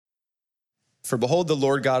For behold, the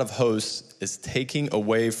Lord God of hosts is taking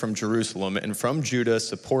away from Jerusalem and from Judah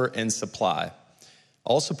support and supply,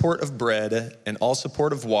 all support of bread and all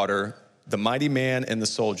support of water, the mighty man and the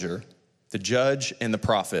soldier, the judge and the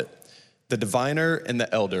prophet, the diviner and the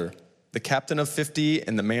elder, the captain of 50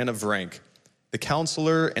 and the man of rank, the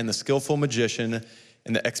counselor and the skillful magician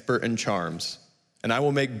and the expert in charms. And I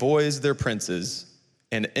will make boys their princes,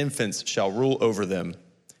 and infants shall rule over them,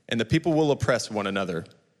 and the people will oppress one another,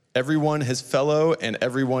 everyone his fellow and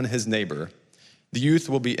everyone his neighbor. The youth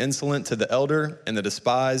will be insolent to the elder, and the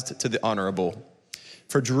despised to the honorable.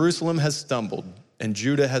 For Jerusalem has stumbled, and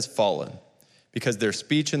Judah has fallen, because their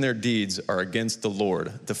speech and their deeds are against the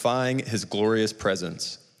Lord, defying his glorious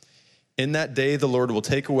presence. In that day the Lord will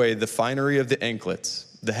take away the finery of the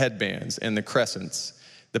anklets, the headbands and the crescents,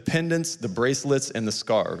 the pendants, the bracelets and the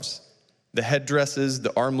scarves, the headdresses,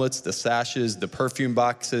 the armlets, the sashes, the perfume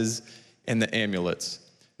boxes and the amulets,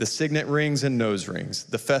 the signet rings and nose rings,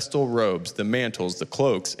 the festal robes, the mantles, the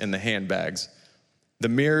cloaks and the handbags, the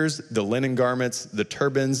mirrors, the linen garments, the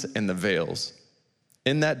turbans and the veils.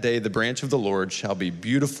 In that day the branch of the Lord shall be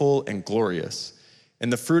beautiful and glorious,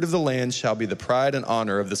 and the fruit of the land shall be the pride and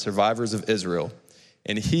honor of the survivors of Israel.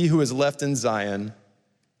 And he who is left in Zion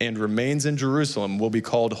and remains in Jerusalem will be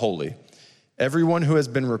called holy. Everyone who has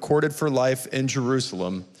been recorded for life in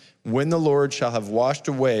Jerusalem, when the Lord shall have washed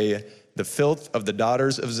away the filth of the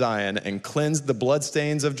daughters of Zion and cleansed the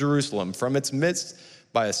bloodstains of Jerusalem from its midst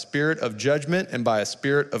by a spirit of judgment and by a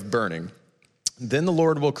spirit of burning. Then the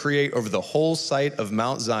Lord will create over the whole site of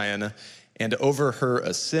Mount Zion and over her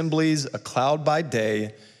assemblies a cloud by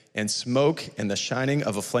day and smoke and the shining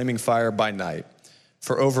of a flaming fire by night.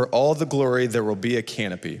 For over all the glory there will be a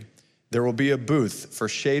canopy. There will be a booth for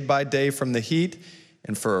shade by day from the heat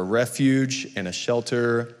and for a refuge and a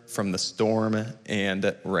shelter from the storm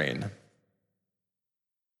and rain.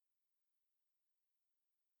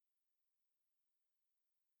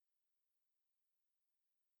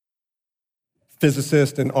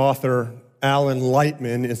 Physicist and author Alan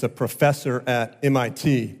Lightman is a professor at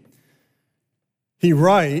MIT. He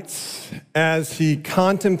writes as he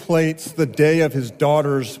contemplates the day of his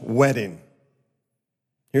daughter's wedding.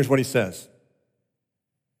 Here's what he says.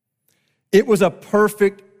 It was a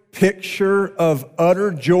perfect picture of utter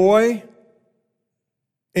joy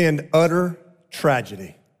and utter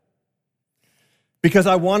tragedy. Because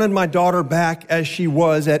I wanted my daughter back as she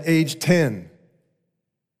was at age 10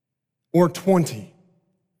 or 20.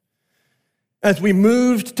 As we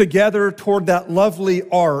moved together toward that lovely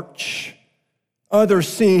arch, other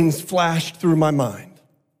scenes flashed through my mind.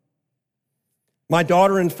 My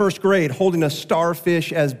daughter in first grade holding a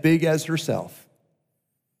starfish as big as herself.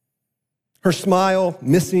 Her smile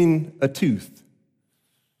missing a tooth.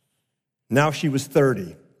 Now she was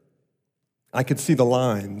 30. I could see the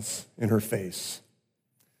lines in her face.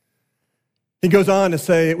 He goes on to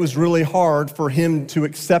say it was really hard for him to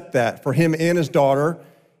accept that, for him and his daughter,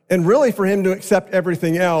 and really for him to accept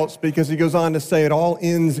everything else, because he goes on to say it all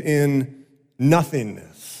ends in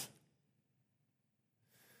nothingness.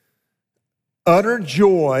 Utter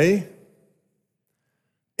joy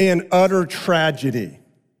and utter tragedy.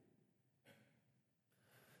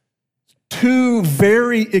 Two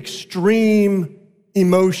very extreme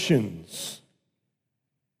emotions.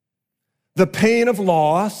 The pain of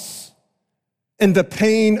loss and the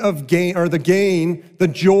pain of gain, or the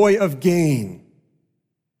joy of gain.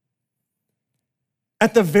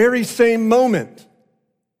 At the very same moment.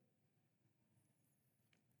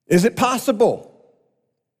 Is it possible?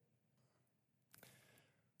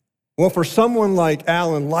 Well, for someone like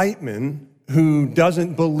Alan Lightman, who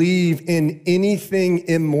doesn't believe in anything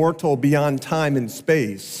immortal beyond time and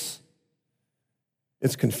space,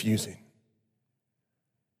 it's confusing.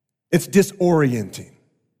 It's disorienting.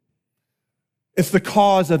 It's the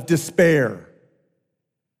cause of despair.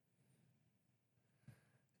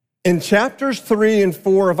 In chapters 3 and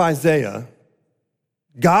 4 of Isaiah,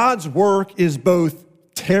 God's work is both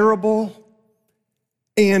terrible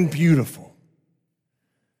and beautiful.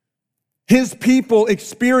 His people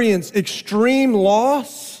experience extreme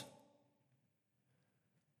loss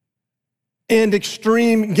and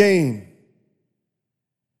extreme gain.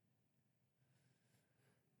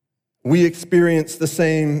 We experience the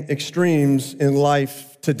same extremes in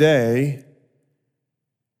life today.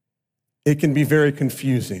 It can be very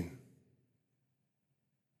confusing.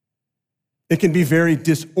 It can be very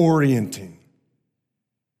disorienting.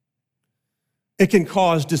 It can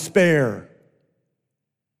cause despair.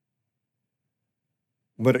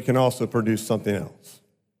 But it can also produce something else.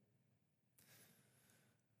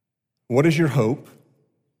 What is your hope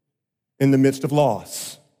in the midst of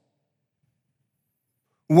loss?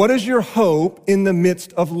 What is your hope in the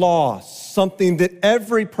midst of loss? Something that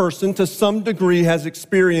every person to some degree has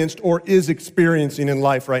experienced or is experiencing in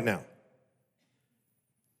life right now.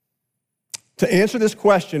 To answer this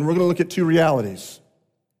question, we're going to look at two realities.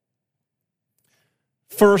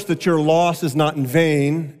 First, that your loss is not in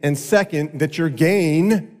vain, and second, that your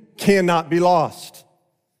gain cannot be lost.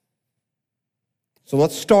 So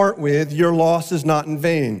let's start with your loss is not in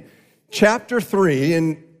vain. Chapter 3,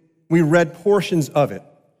 and we read portions of it,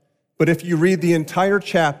 but if you read the entire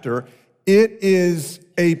chapter, it is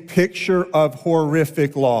a picture of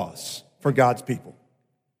horrific loss for God's people.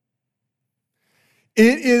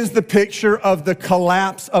 It is the picture of the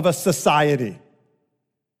collapse of a society.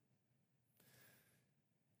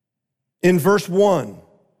 In verse 1,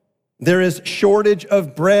 there is shortage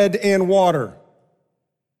of bread and water.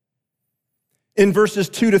 In verses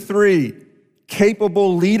 2 to 3,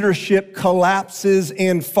 capable leadership collapses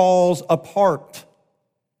and falls apart.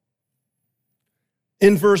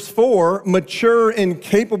 In verse 4, mature and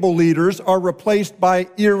capable leaders are replaced by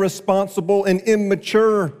irresponsible and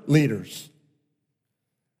immature leaders.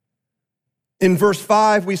 In verse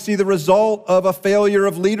 5, we see the result of a failure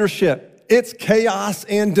of leadership. It's chaos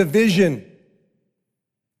and division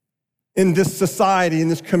in this society, in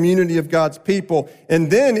this community of God's people. And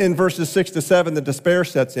then in verses 6 to 7, the despair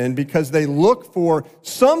sets in because they look for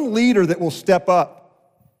some leader that will step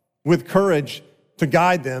up with courage to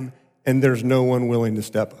guide them, and there's no one willing to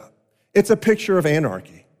step up. It's a picture of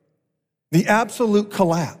anarchy, the absolute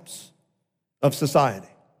collapse of society.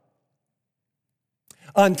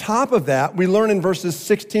 On top of that, we learn in verses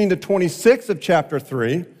 16 to 26 of chapter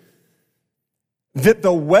 3 that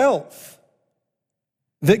the wealth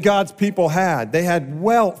that God's people had, they had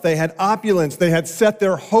wealth, they had opulence, they had set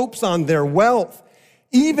their hopes on their wealth.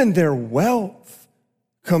 Even their wealth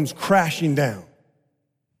comes crashing down.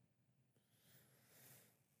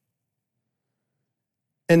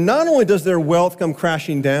 And not only does their wealth come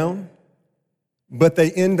crashing down, but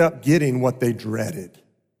they end up getting what they dreaded.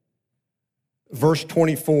 Verse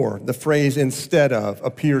 24, the phrase instead of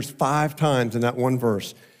appears 5 times in that one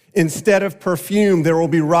verse. Instead of perfume, there will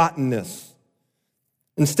be rottenness.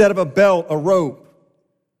 Instead of a belt, a rope.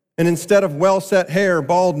 And instead of well-set hair,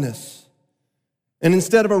 baldness. And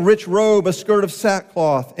instead of a rich robe, a skirt of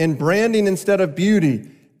sackcloth. And branding instead of beauty.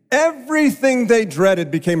 Everything they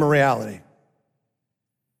dreaded became a reality.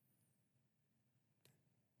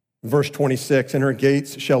 Verse 26, and her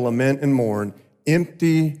gates shall lament and mourn.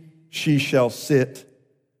 Empty she shall sit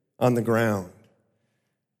on the ground.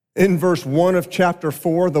 In verse 1 of chapter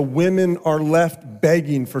 4, the women are left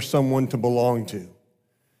begging for someone to belong to.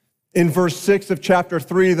 In verse 6 of chapter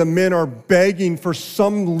 3, the men are begging for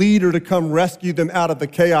some leader to come rescue them out of the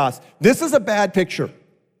chaos. This is a bad picture.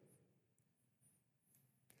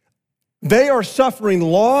 They are suffering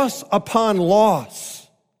loss upon loss.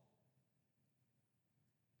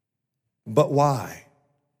 But why?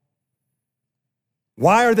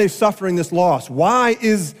 Why are they suffering this loss? Why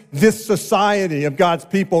is this society of God's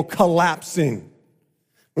people collapsing?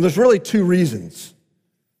 Well, there's really 2 reasons.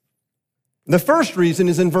 The first reason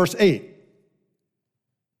is in verse 8.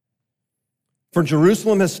 For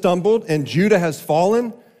Jerusalem has stumbled and Judah has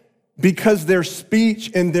fallen because their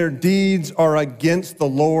speech and their deeds are against the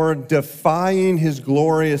Lord, defying his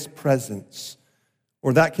glorious presence.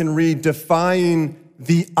 Or that can read, defying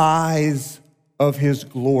the eyes of his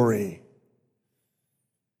glory.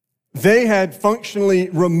 They had functionally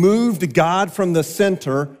removed God from the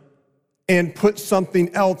center and put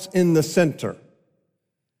something else in the center.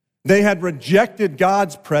 They had rejected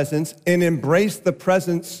God's presence and embraced the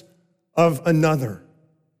presence of another.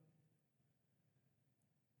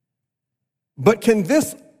 But can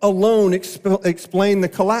this alone explain the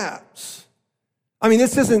collapse? I mean,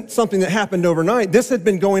 this isn't something that happened overnight. This had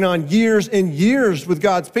been going on years and years with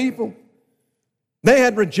God's people. They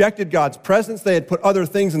had rejected God's presence. They had put other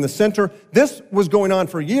things in the center. This was going on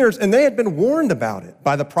for years, and they had been warned about it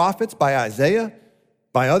by the prophets, by Isaiah,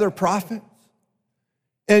 by other prophets.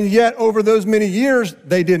 And yet, over those many years,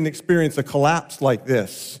 they didn't experience a collapse like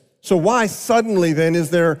this. So why suddenly, then,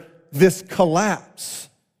 is there this collapse?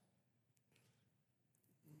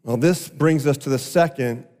 Well, this brings us to the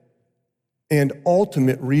second and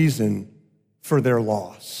ultimate reason for their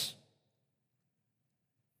loss.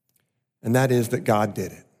 And that is that God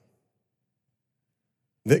did it.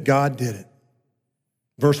 That God did it.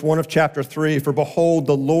 Verse 1 of chapter 3, for behold,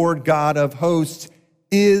 the Lord God of hosts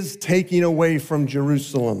is taking away from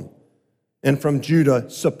Jerusalem and from Judah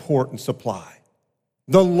support and supply.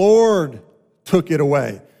 The Lord took it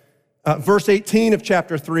away. Verse 18 of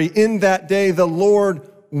chapter 3, in that day the Lord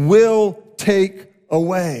will take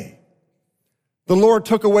away. The Lord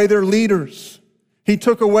took away their leaders. He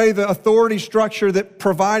took away the authority structure that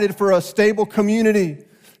provided for a stable community.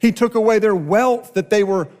 He took away their wealth that they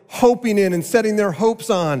were hoping in and setting their hopes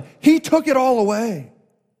on. He took it all away.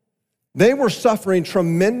 They were suffering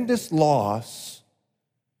tremendous loss,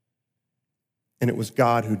 and it was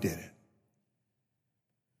God who did it.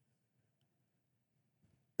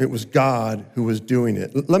 It was God who was doing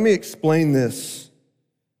it. Let me explain this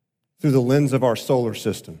through the lens of our solar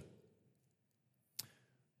system.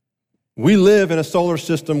 We live in a solar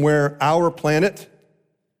system where our planet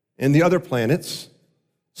and the other planets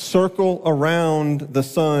circle around the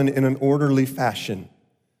sun in an orderly fashion.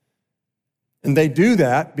 And they do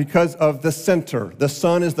that because of the center. The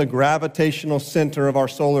sun is the gravitational center of our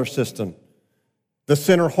solar system. The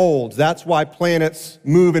center holds. That's why planets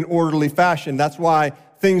move in orderly fashion. That's why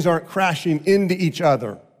things aren't crashing into each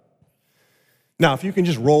other. Now, if you can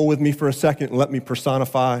just roll with me for a second and let me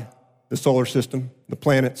personify the solar system, the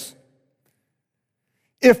planets.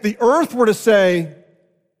 If the earth were to say,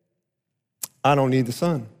 I don't need the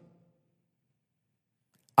sun.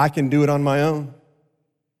 I can do it on my own.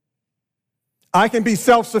 I can be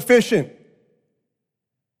self-sufficient.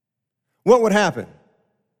 What would happen?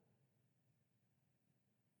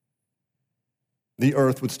 The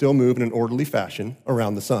earth would still move in an orderly fashion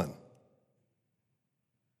around the sun.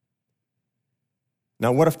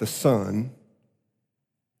 Now, what if the sun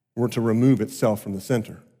were to remove itself from the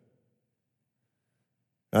center?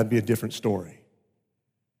 That'd be a different story.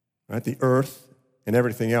 Right? The earth and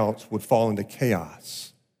everything else would fall into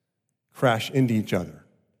chaos, crash into each other.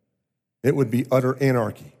 It would be utter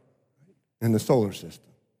anarchy in the solar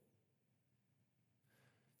system.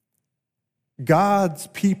 God's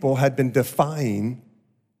people had been defying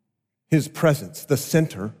his presence, the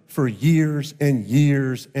center, for years and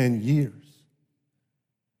years and years.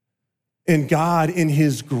 And God, in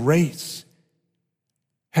his grace,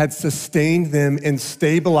 had sustained them and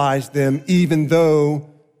stabilized them even though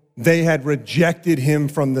they had rejected him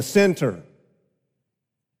from the center.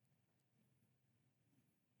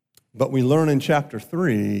 But we learn in chapter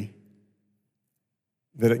 3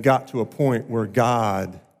 that it got to a point where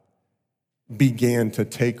God began to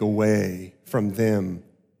take away from them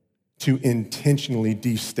to intentionally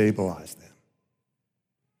destabilize them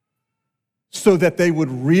so that they would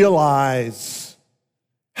realize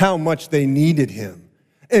how much they needed him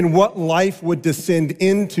and what life would descend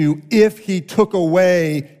into if he took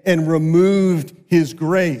away and removed his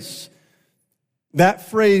grace. That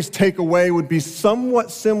phrase, take away, would be somewhat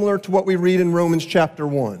similar to what we read in Romans chapter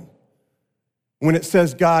 1, when it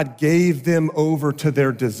says God gave them over to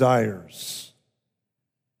their desires.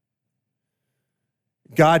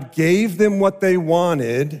 God gave them what they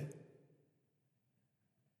wanted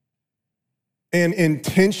and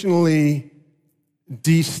intentionally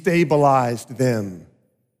destabilized them.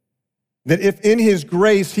 That if in his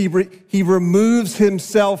grace he removes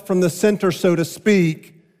himself from the center, so to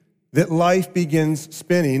speak, that life begins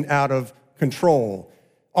spinning out of control.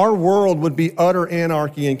 Our world would be utter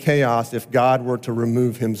anarchy and chaos if God were to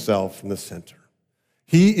remove himself from the center.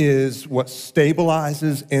 He is what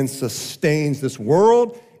stabilizes and sustains this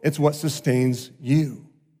world. It's what sustains you.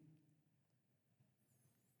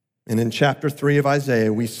 And in chapter 3 of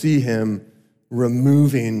Isaiah, we see him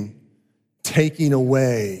removing, taking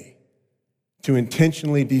away, to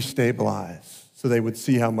intentionally destabilize so they would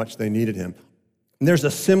see how much they needed him. And there's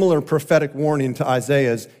a similar prophetic warning to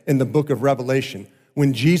Isaiah's in the book of Revelation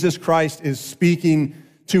when Jesus Christ is speaking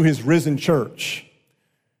to his risen church.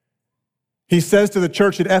 He says to the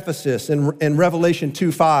church at Ephesus in Revelation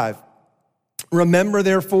 2:5, remember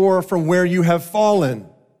therefore from where you have fallen.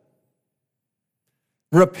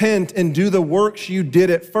 Repent and do the works you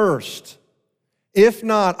did at first. If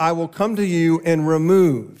not, I will come to you and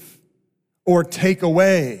remove or take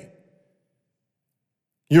away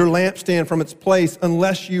your lampstand from its place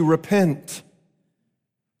unless you repent.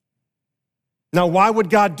 Now, why would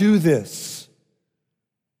God do this?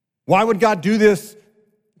 Why would God do this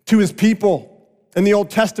to his people in the Old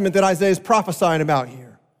Testament that Isaiah is prophesying about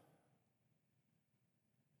here?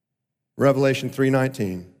 Revelation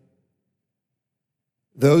 3:19.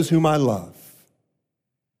 Those whom I love,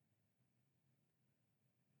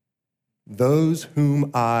 those whom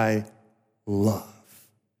I love,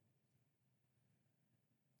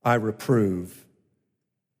 I reprove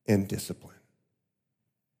and discipline.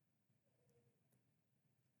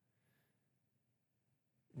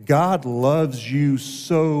 God loves you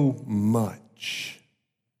so much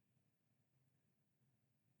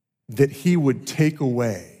that he would take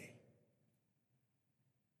away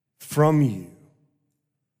from you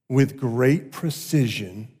with great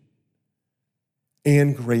precision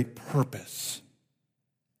and great purpose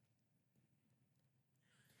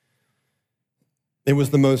It was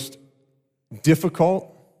the most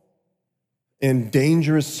difficult and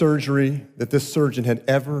dangerous surgery that this surgeon had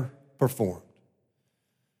ever performed.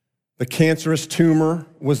 The cancerous tumor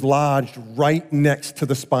was lodged right next to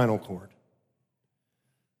the spinal cord.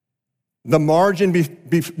 The margin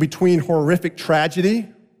between horrific tragedy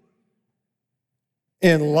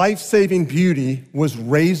and life-saving beauty was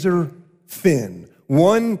razor thin.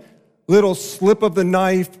 One little slip of the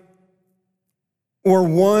knife or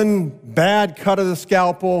one bad cut of the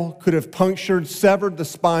scalpel could have severed the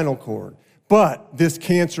spinal cord. But this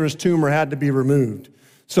cancerous tumor had to be removed.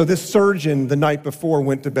 So this surgeon the night before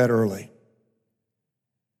went to bed early.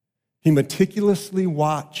 He meticulously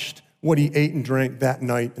watched what he ate and drank that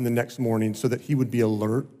night and the next morning so that he would be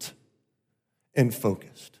alert and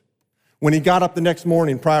focused. When he got up the next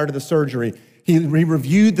morning prior to the surgery, he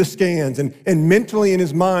reviewed the scans and mentally in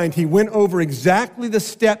his mind, he went over exactly the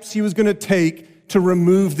steps he was going to take to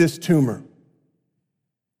remove this tumor.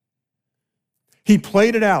 He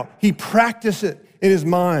played it out. He practiced it in his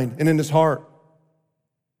mind and in his heart.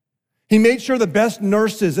 He made sure the best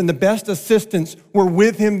nurses and the best assistants were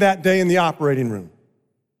with him that day in the operating room.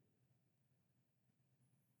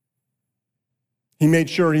 He made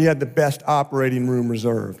sure he had the best operating room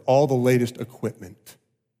reserved, all the latest equipment.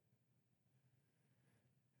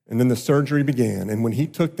 And then the surgery began. And when he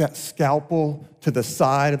took that scalpel to the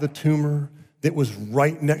side of the tumor that was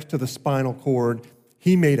right next to the spinal cord,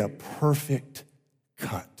 he made a perfect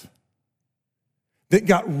cut that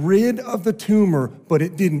got rid of the tumor, but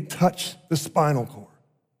it didn't touch the spinal cord.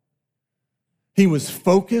 He was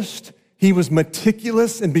focused, he was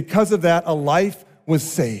meticulous, and because of that, a life was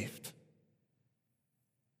saved.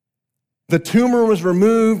 The tumor was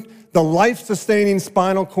removed, the life-sustaining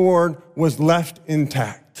spinal cord was left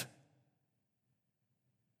intact.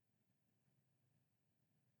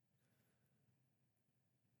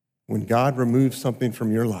 When God removes something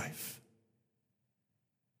from your life,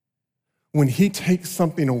 when he takes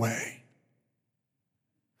something away,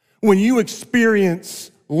 when you experience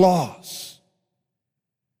loss,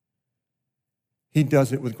 he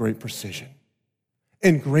does it with great precision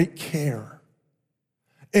and great care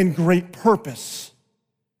and great purpose.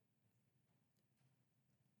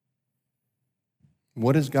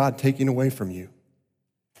 What is God taking away from you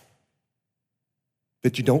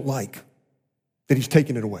that you don't like, that he's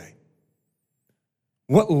taking it away?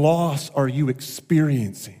 What loss are you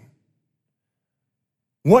experiencing?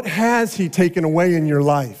 What has he taken away in your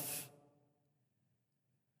life?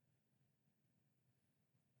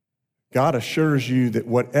 God assures you that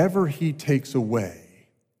whatever he takes away,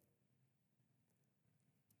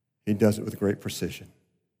 he does it with great precision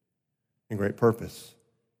and great purpose.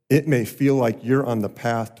 It may feel like you're on the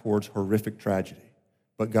path towards horrific tragedy,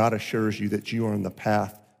 but God assures you that you are on the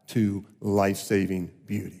path to life-saving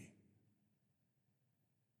beauty.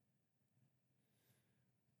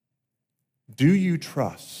 Do you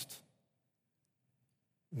trust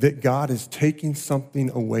that God is taking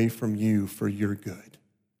something away from you for your good?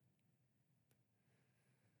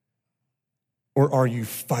 Or are you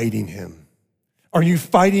fighting him? Are you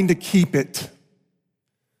fighting to keep it?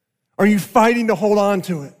 Are you fighting to hold on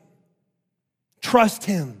to it? Trust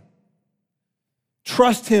him.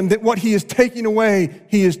 Trust him that what he is taking away,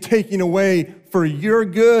 he is taking away for your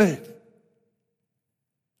good,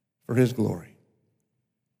 for his glory.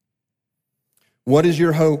 What is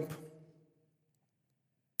your hope?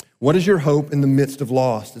 What is your hope in the midst of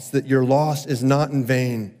loss? It's that your loss is not in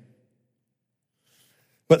vain.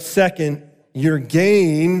 But second, your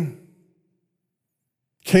gain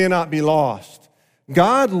cannot be lost.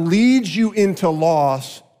 God leads you into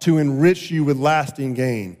loss to enrich you with lasting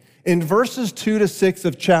gain. In verses 2-6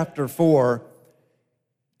 of chapter 4,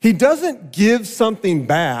 he doesn't give something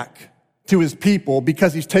back to his people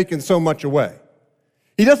because he's taken so much away.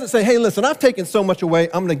 He doesn't say, hey, listen, I've taken so much away,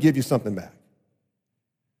 I'm going to give you something back.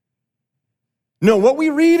 No, what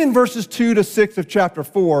we read in verses 2-6 of chapter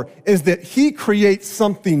 4 is that he creates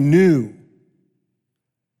something new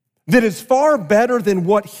that is far better than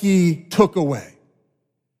what he took away.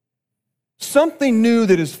 Something new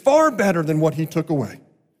that is far better than what he took away.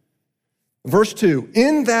 Verse 2,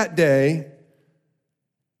 in that day,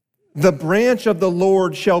 the branch of the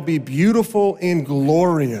Lord shall be beautiful and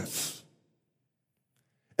glorious.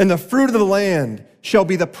 And the fruit of the land shall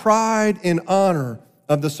be the pride and honor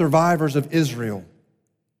of the survivors of Israel.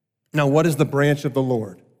 Now, what is the branch of the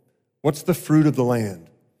Lord? What's the fruit of the land?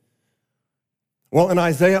 Well, in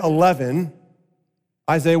Isaiah 11,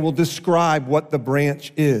 Isaiah will describe what the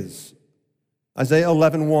branch is. Isaiah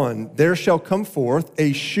 11:1, there shall come forth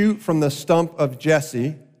a shoot from the stump of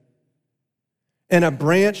Jesse, and a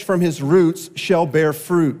branch from his roots shall bear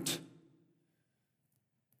fruit.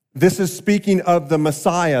 This is speaking of the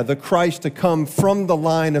Messiah, the Christ to come from the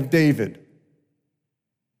line of David.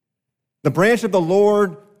 The branch of the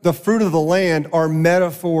Lord, the fruit of the land are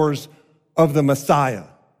metaphors of the Messiah,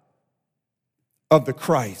 of the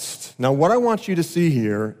Christ. Now, what I want you to see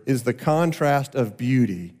here is the contrast of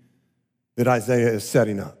beauty that Isaiah is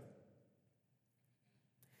setting up.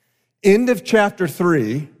 End of chapter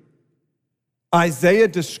 3, Isaiah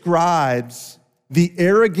describes the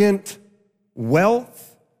arrogant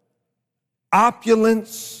wealth,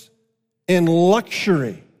 opulence, and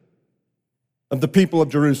luxury of the people of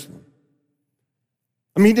Jerusalem.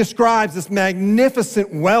 I mean, he describes this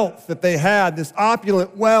magnificent wealth that they had, this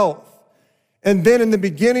opulent wealth. And then in the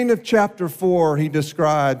beginning of chapter 4, he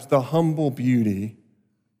describes the humble beauty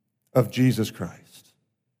of Jesus Christ.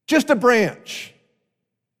 Just a branch.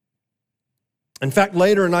 In fact,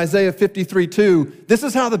 later in Isaiah 53:2, this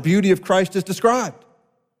is how the beauty of Christ is described.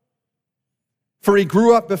 For he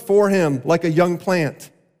grew up before him like a young plant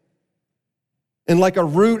and like a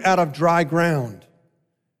root out of dry ground.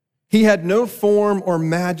 He had no form or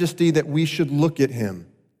majesty that we should look at him,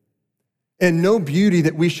 and no beauty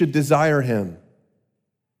that we should desire him.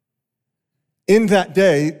 In that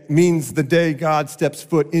day means the day God steps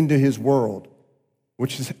foot into his world,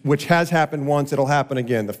 which has happened once, it'll happen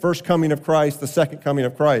again. The first coming of Christ, the second coming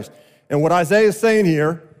of Christ. And what Isaiah is saying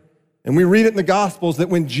here, and we read it in the Gospels, that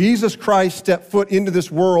when Jesus Christ stepped foot into this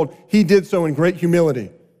world, he did so in great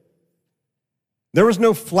humility. There was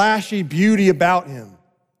no flashy beauty about him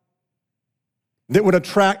that would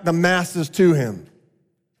attract the masses to him.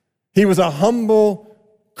 He was a humble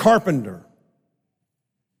carpenter.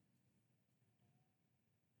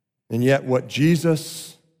 And yet what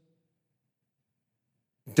Jesus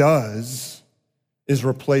does is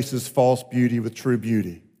replaces false beauty with true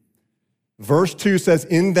beauty. Verse 2 says,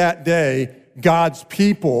 in that day, God's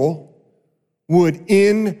people would,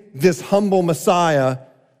 in this humble Messiah,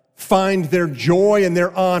 find their joy and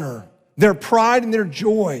their honor, their pride and their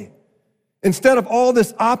joy. Instead of all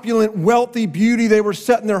this opulent, wealthy beauty they were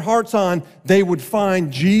setting their hearts on, they would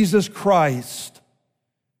find Jesus Christ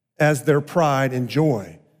as their pride and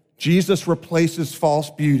joy. Jesus replaces false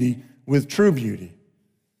beauty with true beauty.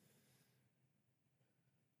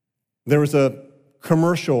 There was a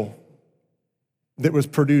commercial that was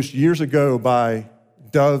produced years ago by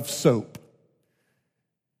Dove Soap.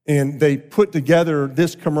 And they put together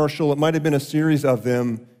this commercial, it might have been a series of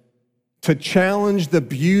them, to challenge the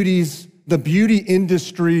beauty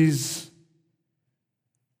industry's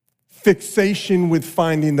fixation with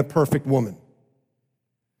finding the perfect woman.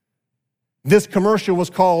 This commercial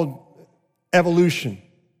was called Evolution.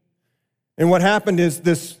 And what happened is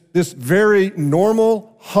this very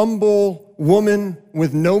normal, humble woman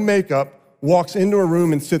with no makeup walks into a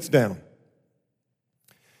room and sits down.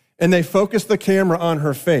 And they focus the camera on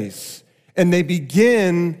her face. And they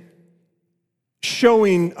begin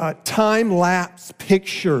showing time-lapse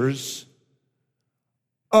pictures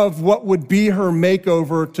of what would be her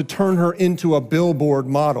makeover to turn her into a billboard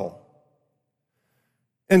model.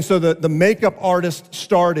 And so the makeup artist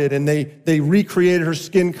started, and they recreated her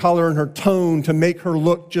skin color and her tone to make her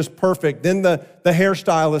look just perfect. Then the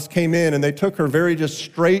hairstylist came in, and they took her very just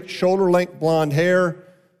straight, shoulder-length blonde hair,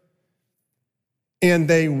 and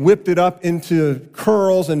they whipped it up into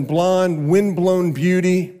curls and blonde, wind-blown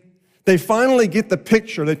beauty. They finally get the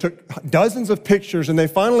picture. They took dozens of pictures, and they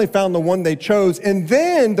finally found the one they chose, and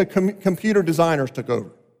then the computer designers took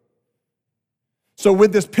over. So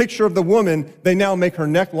with this picture of the woman, they now make her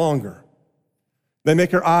neck longer. They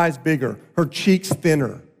make her eyes bigger, her cheeks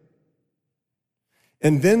thinner.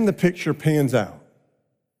 And then the picture pans out,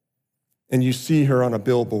 and you see her on a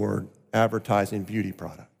billboard advertising beauty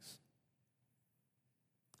products.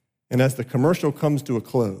 And as the commercial comes to a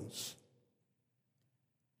close,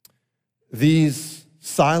 these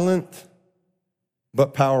silent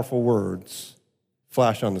but powerful words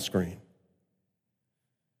flash on the screen.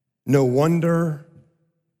 No wonder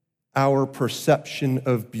our perception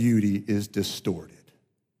of beauty is distorted.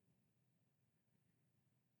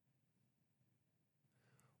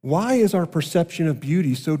 Why is our perception of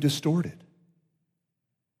beauty so distorted?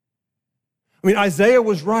 I mean, Isaiah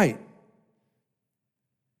was right.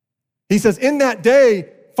 He says, in that day,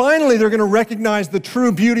 finally they're going to recognize the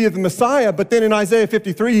true beauty of the Messiah. But then in Isaiah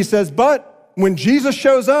 53, he says, but when Jesus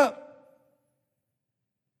shows up,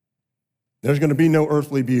 there's going to be no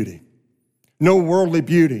earthly beauty, no worldly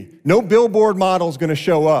beauty. No billboard model is going to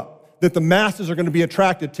show up that the masses are going to be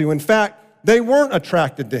attracted to. In fact, they weren't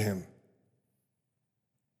attracted to him.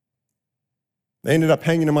 They ended up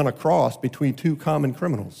hanging him on a cross between two common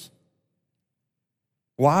criminals.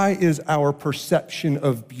 Why is our perception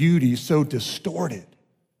of beauty so distorted?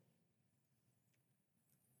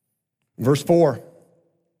 Verse 4.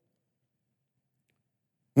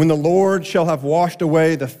 When the Lord shall have washed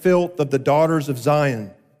away the filth of the daughters of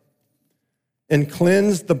Zion and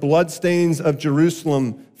cleansed the bloodstains of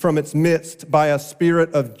Jerusalem from its midst by a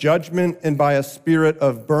spirit of judgment and by a spirit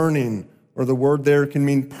of burning, or the word there can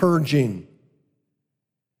mean purging.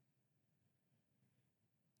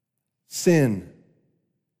 Sin,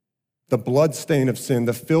 the bloodstain of sin,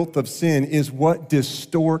 the filth of sin is what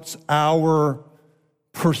distorts our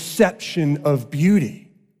perception of beauty.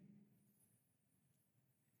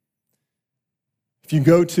 If you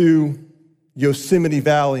go to Yosemite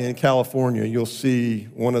Valley in California, you'll see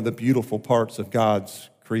one of the beautiful parts of God's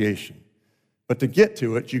creation. But to get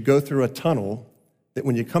to it, you go through a tunnel that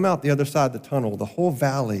when you come out the other side of the tunnel, the whole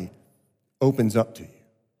valley opens up to you.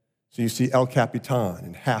 So you see El Capitan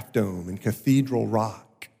and Half Dome and Cathedral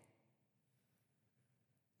Rock.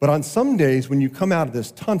 But on some days when you come out of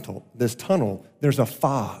this tunnel, there's a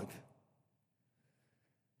fog.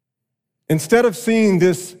 Instead of seeing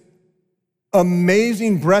this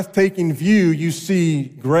amazing, breathtaking view, you see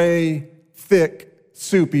gray, thick,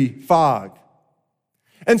 soupy fog.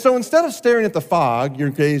 And so instead of staring at the fog, your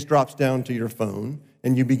gaze drops down to your phone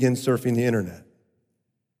and you begin surfing the internet.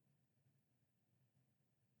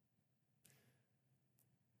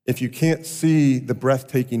 If you can't see the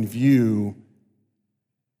breathtaking view,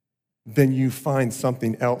 then you find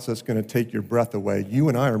something else that's going to take your breath away. You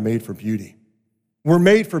and I are made for beauty. We're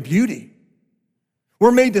made for beauty.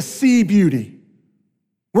 We're made to see beauty.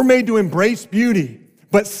 We're made to embrace beauty.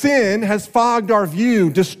 But sin has fogged our view,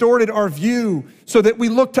 distorted our view, so that we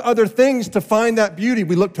look to other things to find that beauty.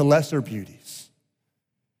 We look to lesser beauties,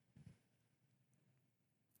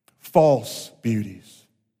 false beauties,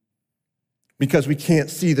 because we can't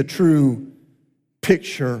see the true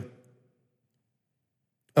picture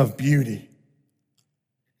of beauty.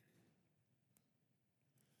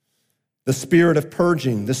 The spirit of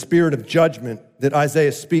purging, the spirit of judgment that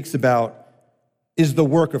Isaiah speaks about is the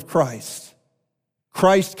work of Christ.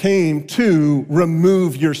 Christ came to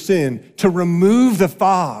remove your sin, to remove the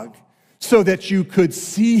fog so that you could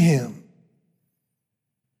see him,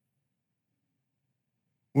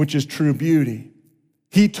 which is true beauty.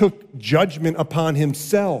 He took judgment upon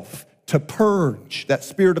himself to purge, that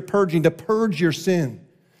spirit of purging, to purge your sin,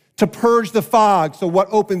 to purge the fog. So what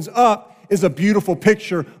opens up is a beautiful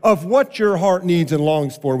picture of what your heart needs and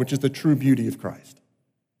longs for, which is the true beauty of Christ.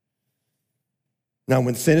 Now,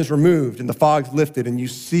 when sin is removed and the fog's lifted and you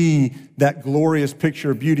see that glorious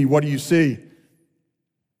picture of beauty, what do you see?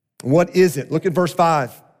 What is it? Look at verse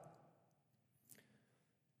 5.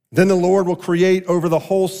 Then the Lord will create over the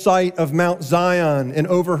whole site of Mount Zion and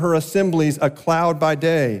over her assemblies a cloud by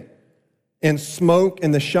day and smoke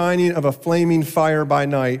and the shining of a flaming fire by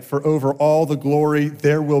night, for over all the glory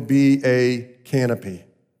there will be a canopy.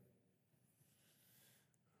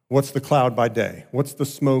 What's the cloud by day? What's the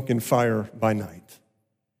smoke and fire by night?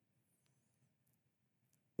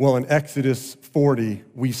 Well, in Exodus 40,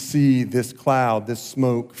 we see this cloud, this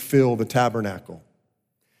smoke fill the tabernacle.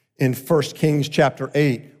 In 1 Kings chapter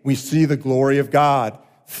 8, we see the glory of God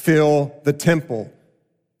fill the temple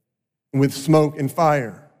with smoke and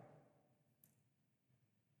fire.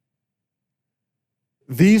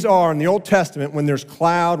 These are, in the Old Testament, when there's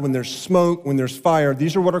cloud, when there's smoke, when there's fire,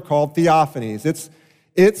 these are what are called theophanies.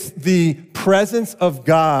 It's the presence of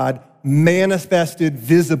God manifested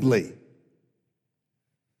visibly.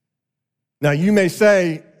 Now, you may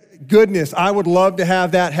say, goodness, I would love to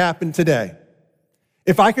have that happen today.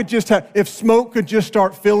 If smoke could just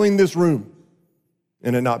start filling this room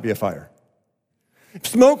and it not be a fire. If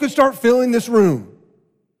smoke could start filling this room,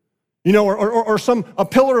 or a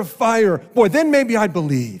pillar of fire, boy, then maybe I'd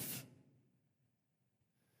believe.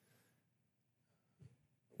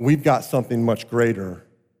 We've got something much greater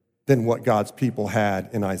than what God's people had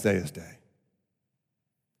in Isaiah's day.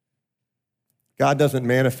 God doesn't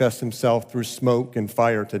manifest himself through smoke and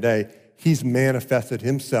fire today. He's manifested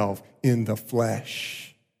himself in the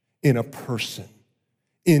flesh, in a person,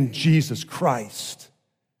 in Jesus Christ.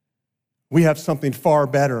 We have something far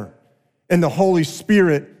better. And the Holy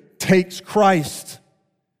Spirit takes Christ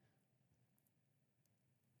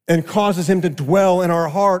and causes him to dwell in our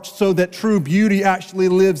hearts so that true beauty actually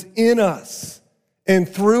lives in us and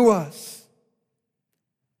through us.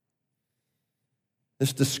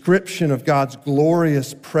 This description of God's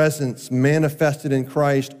glorious presence manifested in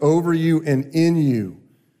Christ over you and in you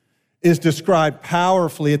is described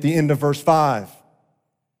powerfully at the end of verse 5.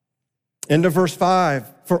 End of verse 5,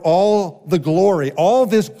 for all the glory, all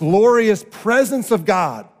this glorious presence of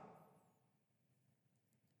God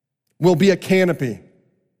will be a canopy.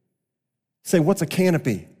 Say, what's a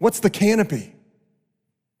canopy? What's the canopy?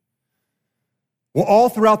 Well, all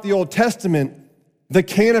throughout the Old Testament, the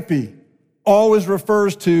canopy always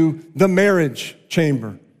refers to the marriage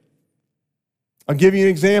chamber. I'll give you an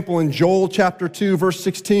example in Joel chapter 2, verse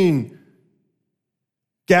 16.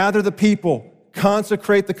 Gather the people,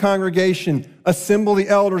 consecrate the congregation, assemble the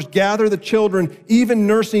elders, gather the children, even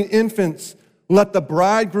nursing infants. Let the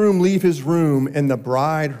bridegroom leave his room and the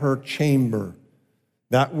bride her chamber.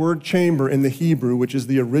 That word chamber in the Hebrew, which is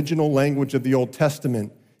the original language of the Old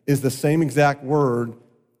Testament, is the same exact word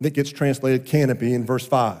that gets translated canopy in verse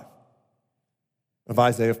 5 of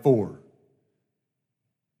Isaiah 4.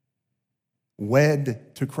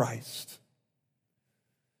 Wed to Christ.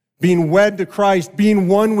 Being wed to Christ, being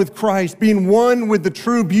one with Christ, being one with the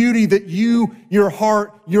true beauty that you, your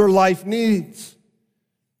heart, your life needs.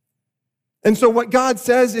 And so what God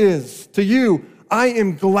says is to you, I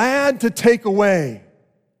am glad to take away.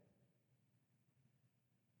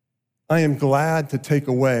 I am glad to take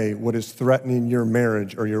away what is threatening your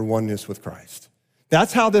marriage or your oneness with Christ.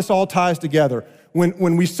 That's how this all ties together.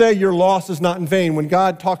 When we say your loss is not in vain, when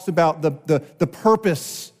God talks about the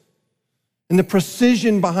purpose and the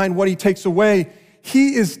precision behind what he takes away,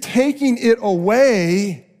 he is taking it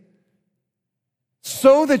away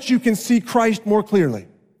so that you can see Christ more clearly.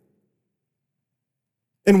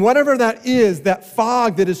 And whatever that is, that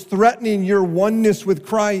fog that is threatening your oneness with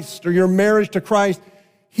Christ or your marriage to Christ,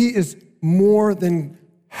 he is more than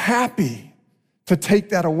happy to take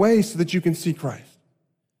that away so that you can see Christ,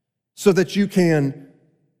 so that you can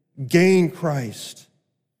gain Christ.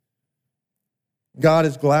 God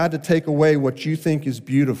is glad to take away what you think is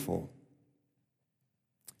beautiful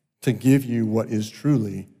to give you what is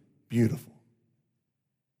truly beautiful.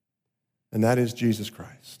 And that is Jesus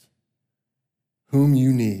Christ, whom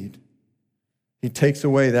you need. He takes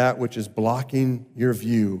away that which is blocking your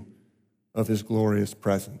view of his glorious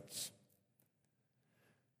presence.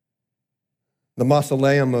 The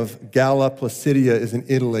Mausoleum of Galla Placidia is in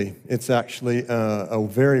Italy. It's actually a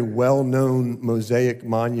very well-known mosaic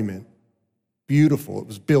monument. Beautiful. It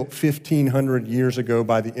was built 1,500 years ago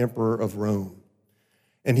by the Emperor of Rome.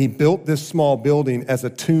 And he built this small building as a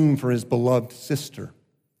tomb for his beloved sister.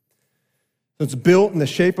 So it's built in the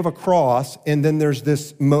shape of a cross, and then there's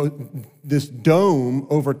this dome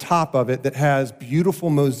over top of it that has beautiful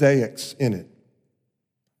mosaics in it.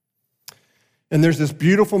 And there's this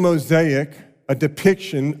beautiful mosaic, a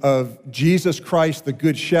depiction of Jesus Christ, the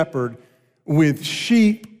Good Shepherd, with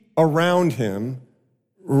sheep around him,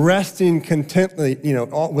 resting contently,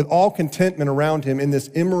 with all contentment around him in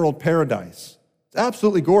this emerald paradise. It's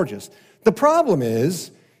absolutely gorgeous. The problem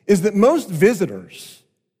is that most visitors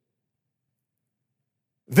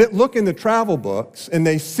that look in the travel books and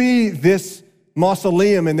they see this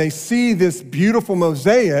mausoleum and they see this beautiful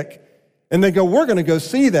mosaic and they go, we're going to go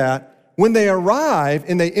see that. When they arrive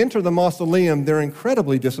and they enter the mausoleum, they're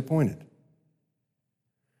incredibly disappointed.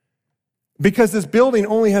 Because this building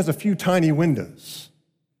only has a few tiny windows.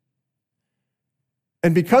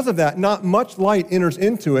 And because of that, not much light enters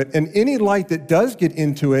into it, and any light that does get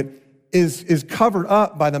into it is covered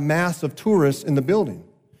up by the mass of tourists in the building.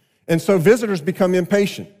 And so visitors become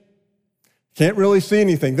impatient. Can't really see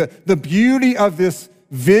anything. The beauty of this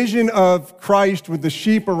vision of Christ with the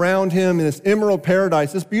sheep around him in this emerald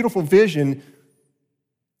paradise, this beautiful vision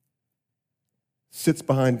sits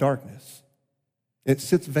behind darkness. It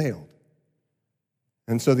sits veiled.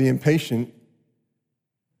 And so the impatient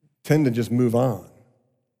tend to just move on.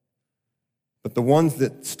 But the ones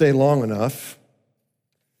that stay long enough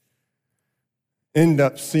end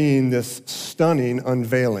up seeing this stunning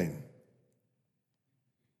unveiling.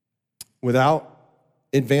 Without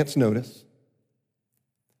advance notice,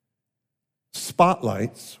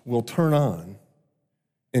 spotlights will turn on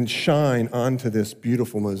and shine onto this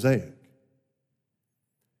beautiful mosaic.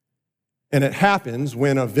 And it happens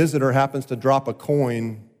when a visitor happens to drop a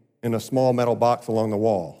coin in a small metal box along the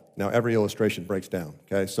wall. Now, every illustration breaks down,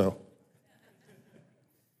 okay? So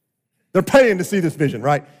they're paying to see this vision,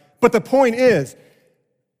 right? But the point is,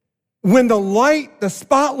 when the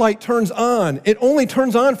spotlight turns on, it only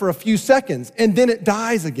turns on for a few seconds, and then it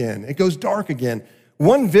dies again. It goes dark again.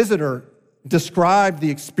 One visitor described the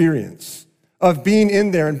experience of being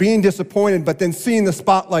in there and being disappointed, but then seeing the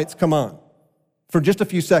spotlights come on for just a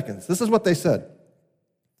few seconds. This is what they said.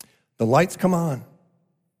 The lights come on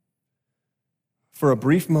for a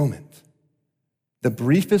brief moment, the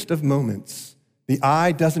briefest of moments. The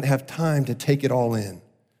eye doesn't have time to take it all in.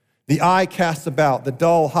 The eye casts about. The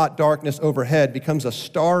dull, hot darkness overhead becomes a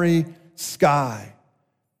starry sky.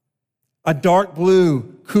 A dark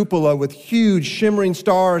blue cupola with huge shimmering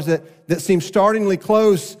stars that seem startlingly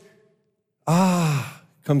close. Ah,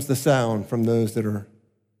 comes the sound from those that are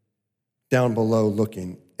down below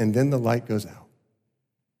looking, and then the light goes out.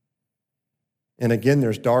 And again,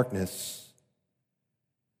 there's darkness,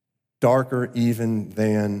 darker even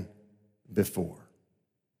than before.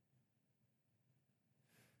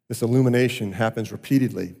 This illumination happens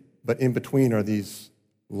repeatedly, but in between are these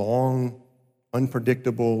long,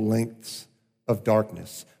 unpredictable lengths of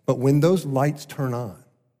darkness. But when those lights turn on,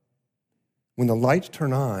 when the lights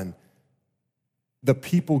turn on, the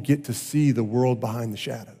people get to see the world behind the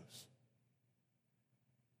shadows.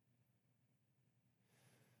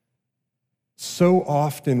 So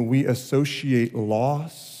often we associate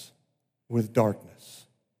loss with darkness.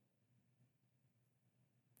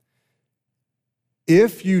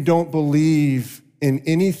 If you don't believe in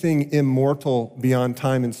anything immortal beyond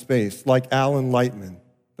time and space, like Alan Lightman,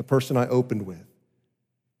 the person I opened with,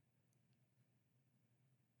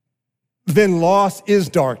 then loss is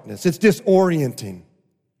darkness. It's disorienting.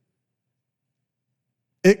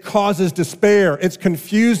 It causes despair. It's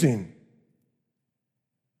confusing.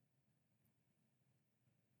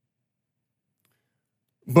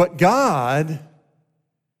 But God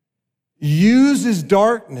uses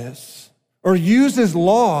darkness or uses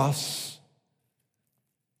loss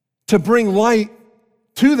to bring light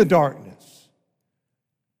to the darkness.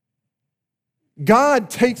 God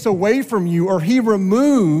takes away from you, or he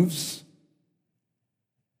removes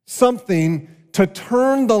something to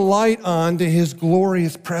turn the light on to his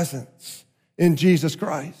glorious presence in Jesus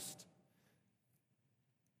Christ.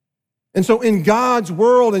 And so in God's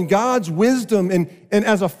world and God's wisdom and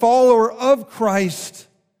as a follower of Christ,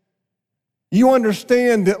 you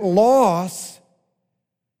understand that loss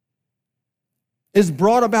is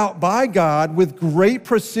brought about by God with great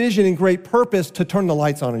precision and great purpose to turn the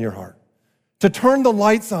lights on in your heart, to turn the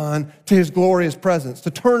lights on to his glorious presence,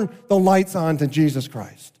 to turn the lights on to Jesus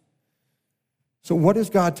Christ. So what is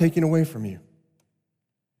God taking away from you?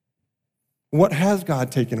 What has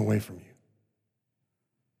God taken away from you?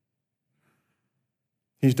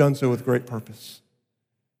 He's done so with great purpose.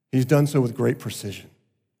 He's done so with great precision.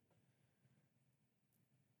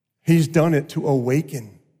 He's done it to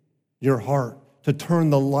awaken your heart, to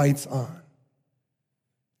turn the lights on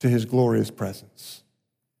to his glorious presence,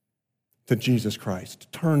 to Jesus Christ.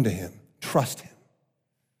 Turn to him. Trust him.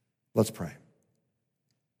 Let's pray.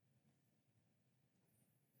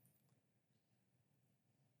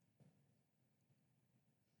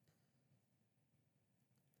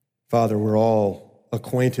 Father, we're all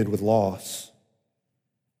acquainted with loss.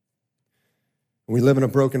 We live in a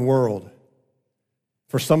broken world.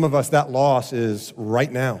 For some of us, that loss is right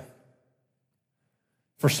now.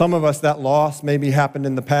 For some of us, that loss maybe happened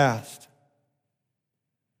in the past.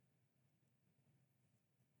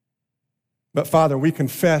 But Father, we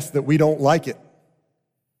confess that we don't like it.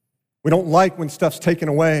 We don't like when stuff's taken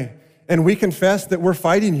away. And we confess that we're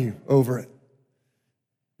fighting you over it.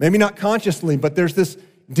 Maybe not consciously, but there's this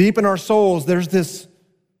deep in our souls, there's this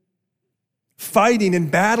fighting and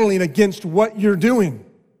battling against what you're doing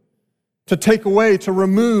to take away, to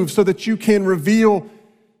remove, so that you can reveal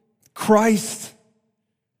Christ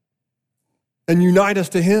and unite us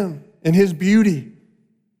to him and his beauty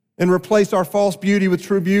and replace our false beauty with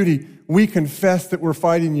true beauty. We confess that we're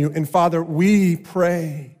fighting you. And Father, we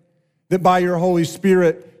pray that by your Holy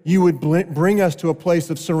Spirit, you would bring us to a place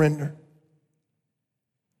of surrender.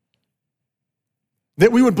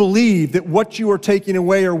 That we would believe that what you are taking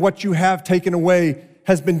away or what you have taken away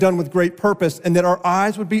has been done with great purpose, and that our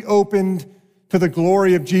eyes would be opened to the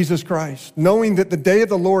glory of Jesus Christ, knowing that the day of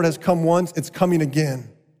the Lord has come once, it's coming again,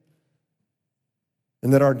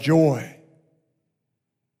 and that our joy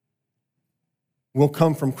will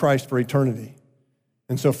come from Christ for eternity.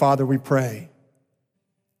 And so, Father, we pray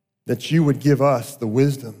that you would give us the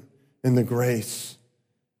wisdom and the grace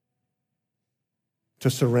to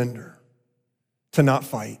surrender, to not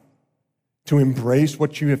fight, to embrace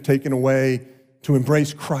what you have taken away, to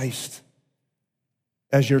embrace Christ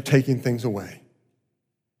as you're taking things away.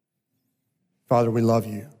 Father, we love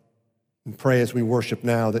you and pray as we worship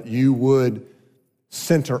now that you would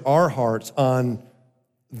center our hearts on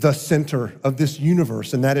the center of this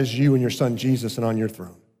universe, and that is you and your Son Jesus and on your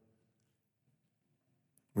throne.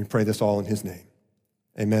 We pray this all in his name.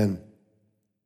 Amen.